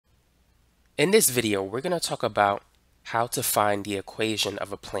In this video, we're going to talk about how to find the equation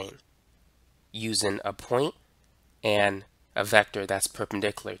of a plane using a point and a vector that's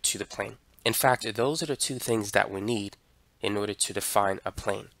perpendicular to the plane. In fact, those are the two things that we need in order to define a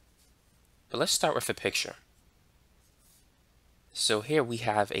plane. But let's start with a picture. So here we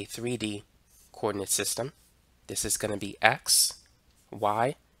have a 3D coordinate system. This is going to be X,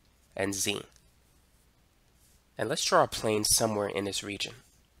 Y, and Z. And let's draw a plane somewhere in this region.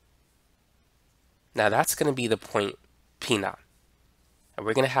 Now that's going to be the point P0. And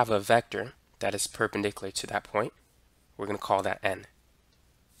we're going to have a vector that is perpendicular to that point. We're going to call that N.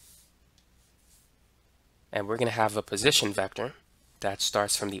 And we're going to have a position vector that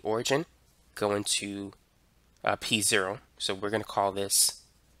starts from the origin going to P0. So we're going to call this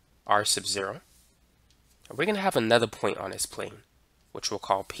R sub 0. And we're going to have another point on this plane, which we'll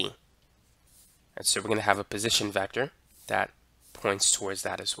call P. And so we're going to have a position vector that points towards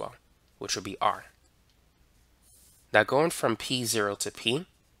that as well, which will be R. Now going from P0 to P,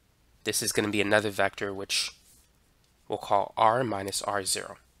 this is going to be another vector which we'll call R minus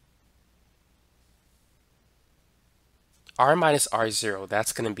R0. R minus R0,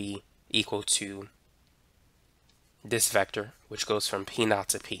 that's going to be equal to this vector, which goes from P0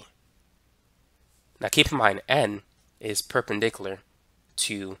 to P. Now keep in mind, N is perpendicular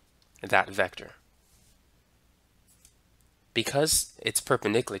to that vector. Because it's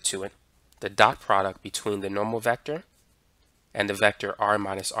perpendicular to it, the dot product between the normal vector and the vector R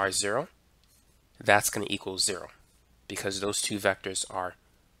minus R0, that's going to equal 0, because those two vectors are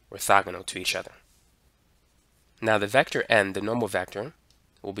orthogonal to each other. Now the vector N, the normal vector,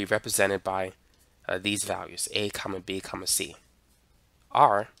 will be represented by these values, a comma b comma c.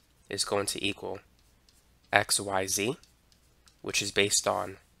 R is going to equal x, y, z, which is based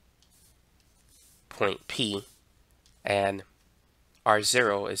on point P, and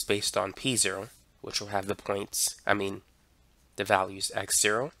R0 is based on P0, which will have the values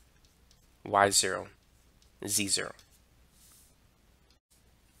x0, y0, z0.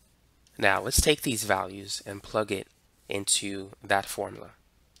 Now let's take these values and plug it into that formula.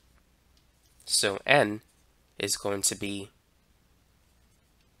 So N is going to be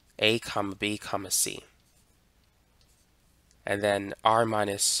a comma b comma c. And then R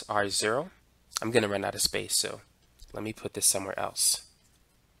minus R0, I'm going to run out of space, so let me put this somewhere else.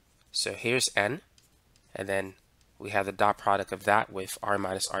 So here's N, and then we have the dot product of that with R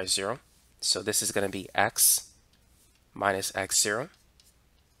minus R0. So this is going to be X minus X0,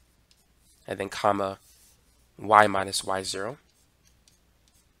 and then comma Y minus Y0,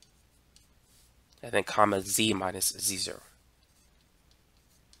 and then comma Z minus Z0.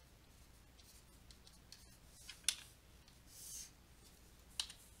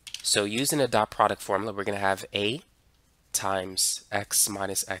 So using the dot product formula, we're going to have A times X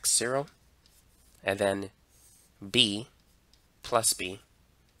minus X0, and then B plus B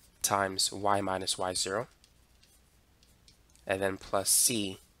times Y minus Y0, and then plus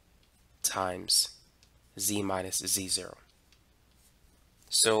C times Z minus Z0.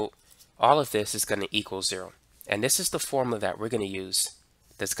 So all of this is going to equal 0. And this is the formula that we're going to use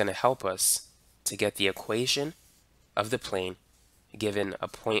that's going to help us to get the equation of the plane given a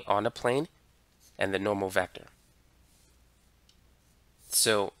point on the plane and the normal vector.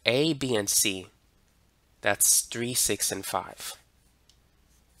 So A, B, and C, that's 3, 6, and 5.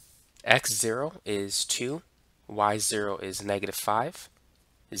 X0 is 2, Y0 is negative 5,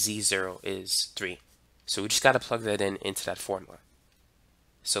 Z0 is 3. So we just got to plug that into that formula.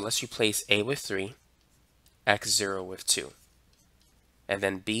 So let's replace A with 3, X0 with 2. And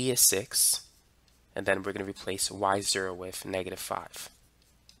then B is 6, and then we're going to replace Y0 with negative 5.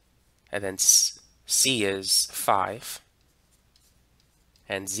 And then C is 5,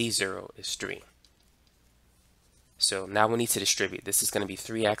 and Z0 is 3. So now we need to distribute. This is going to be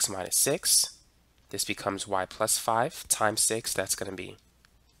 3x minus 6. This becomes y plus 5 times 6. That's going to be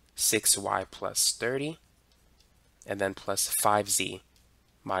 6y plus 30. And then plus 5z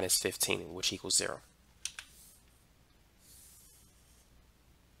minus 15, which equals 0.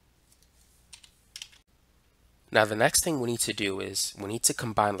 Now the next thing we need to do is we need to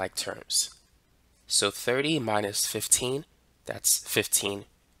combine like terms. So 30 minus 15, that's 15.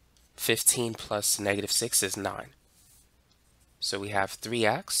 15 plus negative 6 is 9. So we have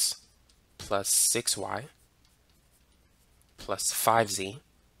 3x plus 6y plus 5z,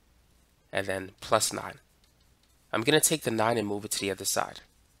 and then plus 9. I'm going to take the 9 and move it to the other side.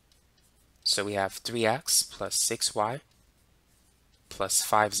 So we have 3x plus 6y plus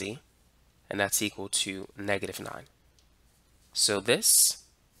 5z, and that's equal to negative 9. So this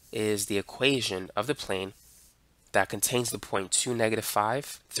is the equation of the plane that contains the point 2, negative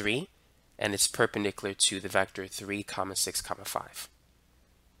 5, 3, and it's perpendicular to the vector 3, 6, 5.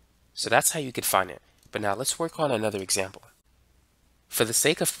 So that's how you could find it. But now let's work on another example. For the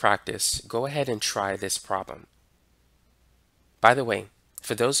sake of practice, go ahead and try this problem. By the way,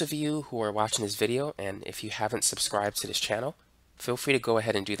 for those of you who are watching this video, and if you haven't subscribed to this channel, feel free to go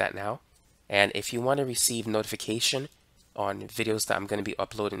ahead and do that now. And if you want to receive notification on videos that I'm going to be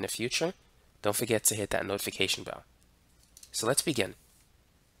uploading in the future, don't forget to hit that notification bell. So let's begin.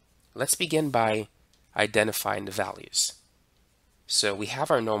 Let's begin by identifying the values. So we have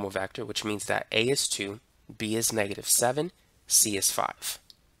our normal vector, which means that A is 2, B is -7, C is 5.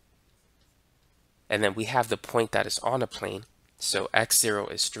 And then we have the point that is on a plane. So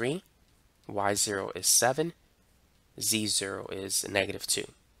x0 is 3, y0 is 7, z0 is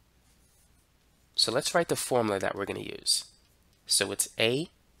 -2. So let's write the formula that we're going to use. So it's A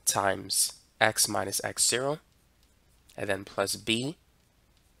times x minus x0, and then plus B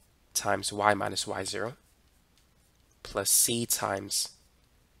times y minus y0, plus C times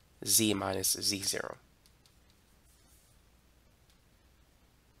z minus z0.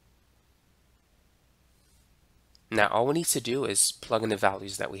 Now all we need to do is plug in the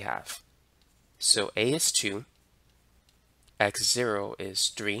values that we have. So A is 2, x0 is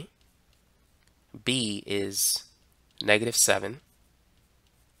 3, B is -7,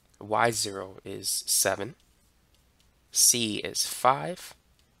 y0 is 7, C is 5,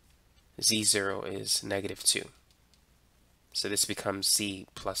 z0 is -2. So this becomes z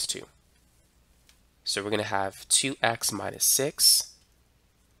plus 2. So we're going to have 2x minus 6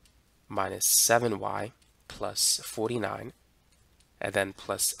 minus 7y plus 49, and then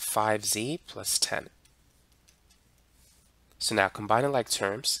plus 5z plus 10. So now combining like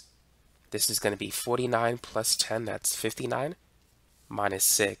terms, this is going to be 49 plus 10, that's 59, minus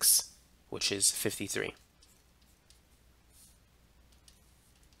 6, which is 53.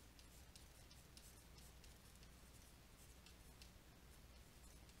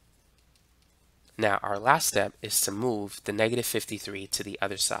 Now our last step is to move the -53 to the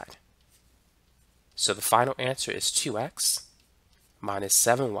other side. So the final answer is 2x minus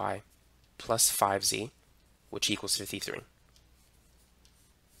 7y plus 5z, which equals 53.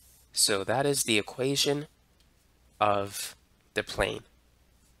 So that is the equation of the plane,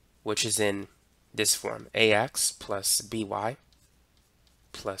 which is in this form, ax plus by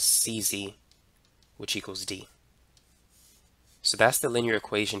plus cz, which equals d. So that's the linear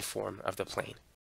equation form of the plane.